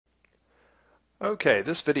Okay,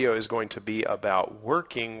 this video is going to be about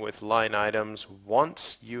working with line items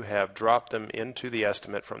once you have dropped them into the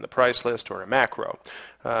estimate from the price list or a macro.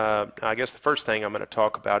 I guess the first thing I'm going to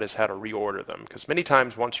talk about is how to reorder them, because many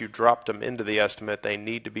times once you drop them into the estimate, they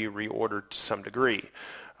need to be reordered to some degree.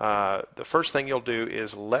 The first thing you'll do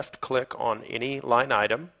is left click on any line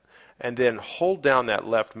item and then hold down that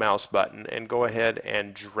left mouse button and go ahead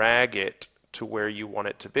and drag it to where you want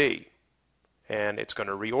it to be, and it's going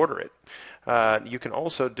to reorder it. You can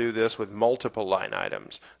also do this with multiple line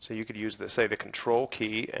items. So you could use the control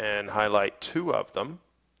key and highlight two of them,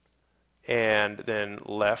 and then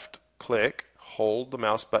left click, hold the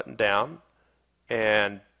mouse button down,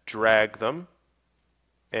 and drag them,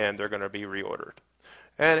 and they're going to be reordered.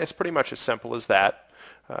 And it's pretty much as simple as that.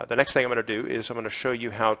 The next thing I'm going to do is I'm going to show you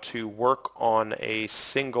how to work on a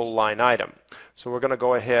single line item. So we're going to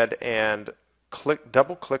go ahead and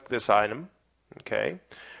double click this item, okay,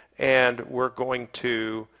 and we're going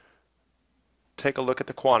to take a look at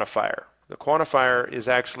the quantifier. The quantifier is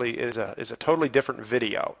actually is a totally different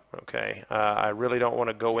video. Okay, I really don't want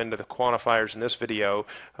to go into the quantifiers in this video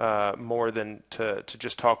more than to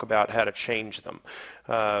just talk about how to change them.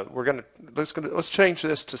 Let's change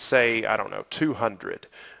this to, say, I don't know, 200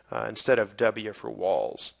 instead of W for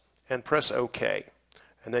walls, and press OK.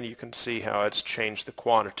 And then you can see how it's changed the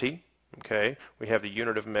quantity. Okay, we have the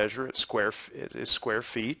unit of measure at it is square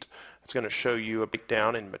feet. It's going to show you a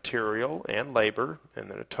breakdown in material and labor,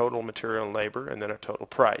 and then a total material and labor, and then a total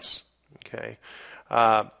price. Okay,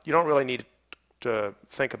 you don't really need to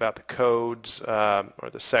think about the codes or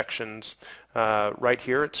the sections. Right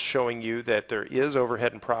here, it's showing you that there is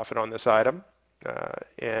overhead and profit on this item,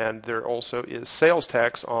 and there also is sales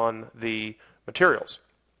tax on the materials.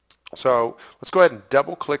 So let's go ahead and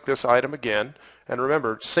double click this item again. And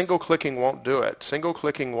remember, single clicking won't do it. Single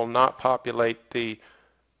clicking will not populate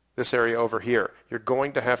this area over here. You're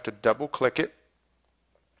going to have to double click it,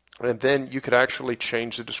 and then you could actually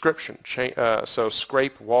change the description. So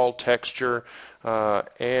scrape wall texture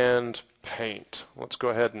and paint. Let's go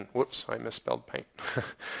ahead and, whoops, I misspelled paint.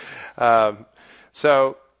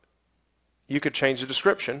 So you could change the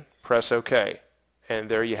description, press OK, and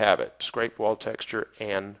there you have it. Scrape wall texture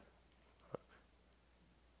and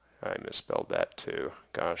I misspelled that too.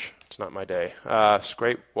 Gosh, it's not my day.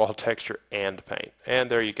 Scrape wall texture and paint. And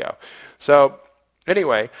there you go. So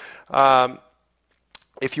anyway,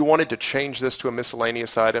 if you wanted to change this to a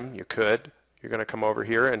miscellaneous item, you could. You're going to come over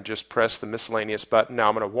here and just press the miscellaneous button. Now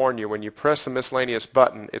I'm going to warn you, when you press the miscellaneous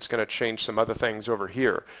button, it's going to change some other things over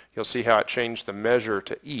here. You'll see how it changed the measure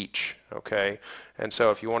to each. Okay, and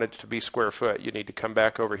so if you wanted it to be square foot, you need to come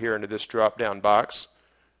back over here into this drop-down box,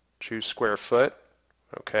 choose square foot.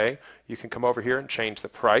 Okay, you can come over here and change the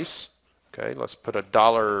price. Okay, let's put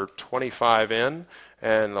 $1.25 in,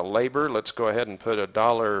 and the labor, let's go ahead and put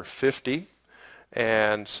 $1.50.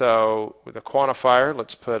 And so with the quantifier,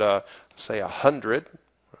 let's put say 100.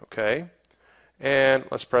 Okay, and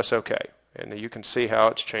let's press OK. And you can see how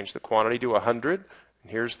it's changed the quantity to 100.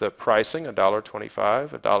 And here's the pricing: $1.25,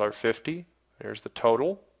 $1.50. There's the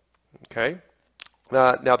total. Okay.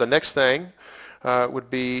 Now the next thing would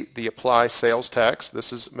be the apply sales tax.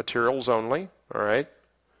 This is materials only. All right,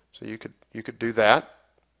 so you could do that,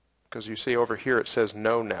 because you see over here it says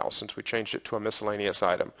no now since we changed it to a miscellaneous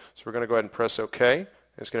item. So we're going to go ahead and press OK.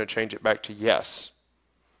 It's going to change it back to yes.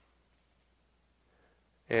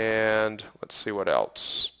 And let's see what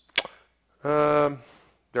else. There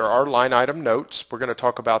are line item notes. We're going to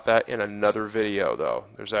talk about that in another video, though.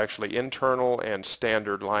 There's actually internal and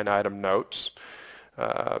standard line item notes.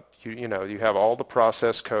 You have all the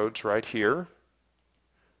process codes right here,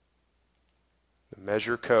 the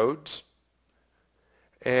measure codes,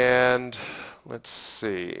 and let's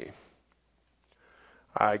see.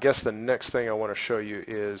 I guess the next thing I want to show you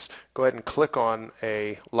is go ahead and click on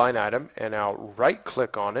a line item, and now right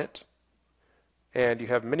click on it, and you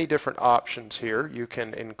have many different options here. You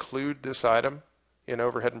can include this item in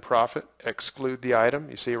overhead and profit, exclude the item.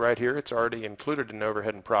 You see right here it's already included in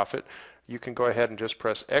overhead and profit. You can go ahead and just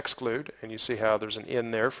press exclude, and you see how there's an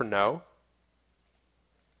in there for no.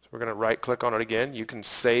 So we're going to right click on it again. You can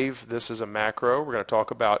save this as a macro. We're going to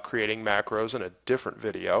talk about creating macros in a different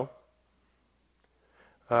video.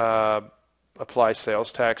 Apply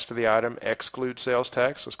sales tax to the item, exclude sales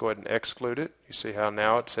tax. Let's go ahead and exclude it. You see how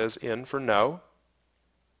now it says in for no.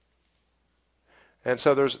 And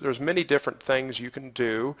so there's many different things you can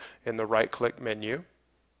do in the right click menu.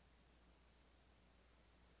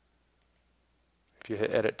 If you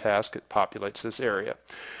hit edit task, it populates this area.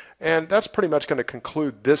 And that's pretty much going to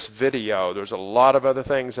conclude this video. There's a lot of other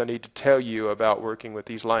things I need to tell you about working with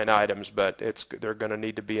these line items, but they're going to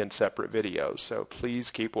need to be in separate videos. So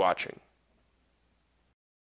please keep watching.